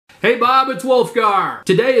Hey Bob, it's Wulfgar.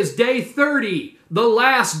 Today is day 30, the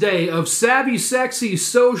last day of Savvy Sexy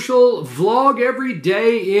Social Vlog Every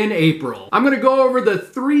Day in April. I'm going to go over the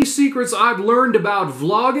 3 secrets I've learned about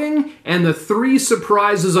vlogging and the 3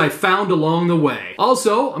 surprises I found along the way.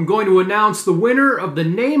 Also, I'm going to announce the winner of the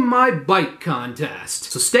Name My Bike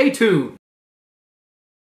contest, so stay tuned.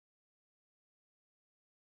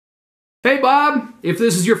 Hey Bob, if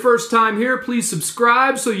this is your first time here, please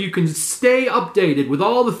subscribe so you can stay updated with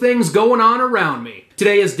all the things going on around me.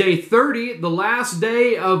 Today is day 30, the last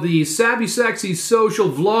day of the Savvy Sexy Social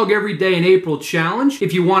Vlog Every Day in April challenge.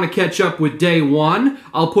 If you want to catch up with day 1,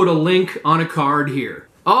 I'll put a link on a card here.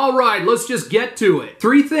 Alright, let's just get to it.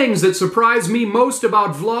 3 things that surprise me most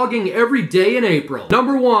about vlogging every day in April.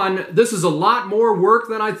 Number 1, this is a lot more work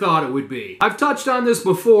than I thought it would be. I've touched on this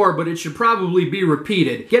before, but it should probably be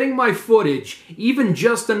repeated. Getting my footage, even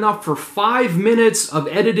just enough for 5 minutes of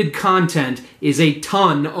edited content, is a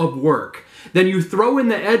ton of work. Then you throw in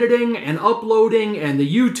the editing and uploading and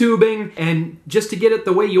the YouTubing, and just to get it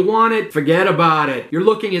the way you want it, forget about it. You're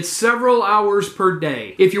looking at several hours per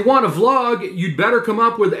day. If you want to vlog, you'd better come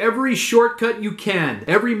up with every shortcut you can.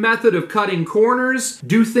 Every method of cutting corners,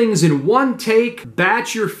 do things in one take,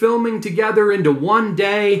 batch your filming together into one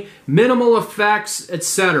day, minimal effects,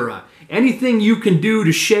 etc. Anything you can do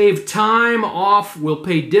to shave time off will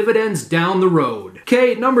pay dividends down the road.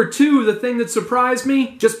 Okay, number 2, the thing that surprised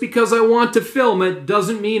me, just because I want to film it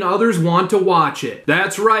doesn't mean others want to watch it.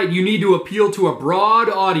 That's right, you need to appeal to a broad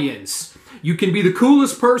audience. You can be the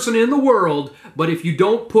coolest person in the world, but if you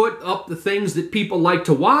don't put up the things that people like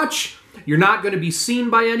to watch, you're not going to be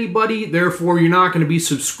seen by anybody, therefore you're not going to be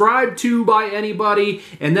subscribed to by anybody,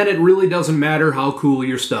 and then it really doesn't matter how cool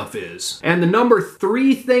your stuff is. And the number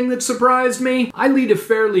 3 thing that surprised me, I lead a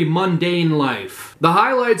fairly mundane life. The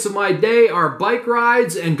highlights of my day are bike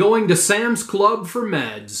rides and going to Sam's Club for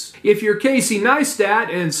meds. If you're Casey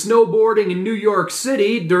Neistat and snowboarding in New York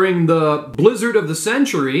City during the blizzard of the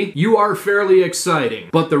century, you are fairly exciting.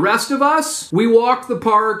 But the rest of us, we walk the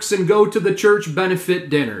parks and go to the church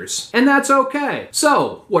benefit dinners. And that's okay.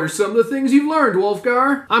 So, what are some of the things you've learned,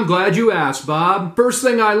 Wulfgar? I'm glad you asked, Bob. First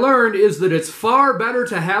thing I learned is that it's far better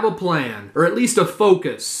to have a plan, or at least a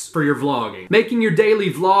focus, for your vlogging. Making your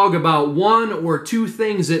daily vlog about 1 or 2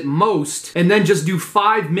 things at most, and then just do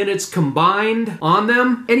 5 minutes combined on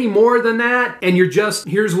them. Any more than that, and you're just,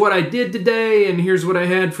 here's what I did today, and here's what I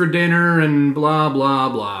had for dinner, and blah, blah,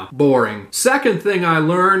 blah. Boring. Second thing I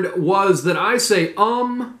learned was that I say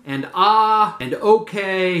and ah and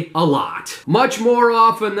okay a lot. Much more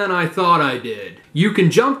often than I thought I did. You can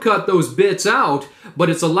jump cut those bits out, but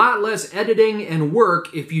it's a lot less editing and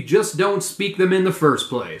work if you just don't speak them in the first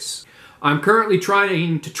place. I'm currently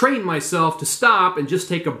trying to train myself to stop and just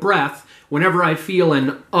take a breath whenever I feel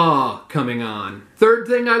an coming on. Third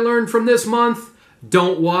thing I learned from this month,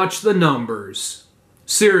 don't watch the numbers.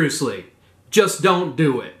 Seriously, just don't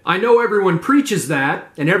do it. I know everyone preaches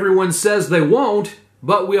that, and everyone says they won't,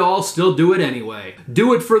 but we all still do it anyway.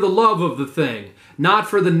 Do it for the love of the thing, not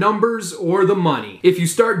for the numbers or the money. If you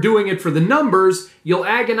start doing it for the numbers, you'll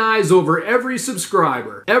agonize over every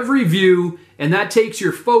subscriber, every view, and that takes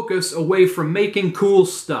your focus away from making cool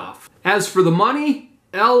stuff. As for the money,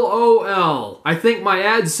 LOL. I think my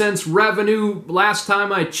AdSense revenue last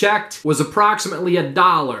time I checked was approximately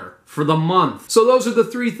 $1 for the month. So those are the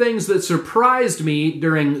 3 things that surprised me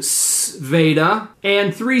during SSSVEDA,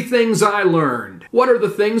 and 3 things I learned. What are the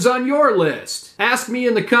things on your list? Ask me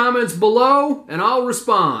in the comments below and I'll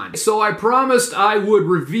respond. So I promised I would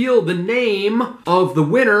reveal the name of the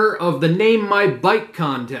winner of the Name My Bike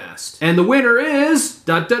contest. And the winner is,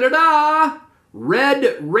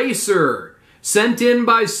 Red Racer, sent in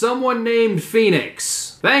by someone named Phoenix.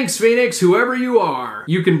 Thanks, Phoenix, whoever you are.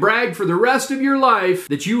 You can brag for the rest of your life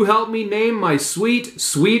that you helped me name my sweet,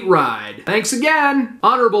 sweet ride. Thanks again.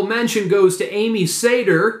 Honorable mention goes to Amy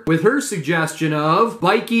Sater with her suggestion of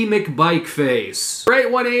Bikey McBikeface.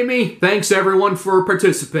 Great one, Amy. Thanks, everyone, for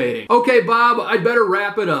participating. Okay, Bob, I'd better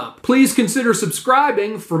wrap it up. Please consider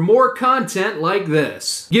subscribing for more content like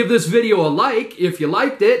this. Give this video a like if you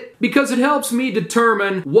liked it, because it helps me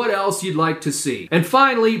determine what else you'd like to see. And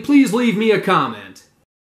finally, please leave me a comment.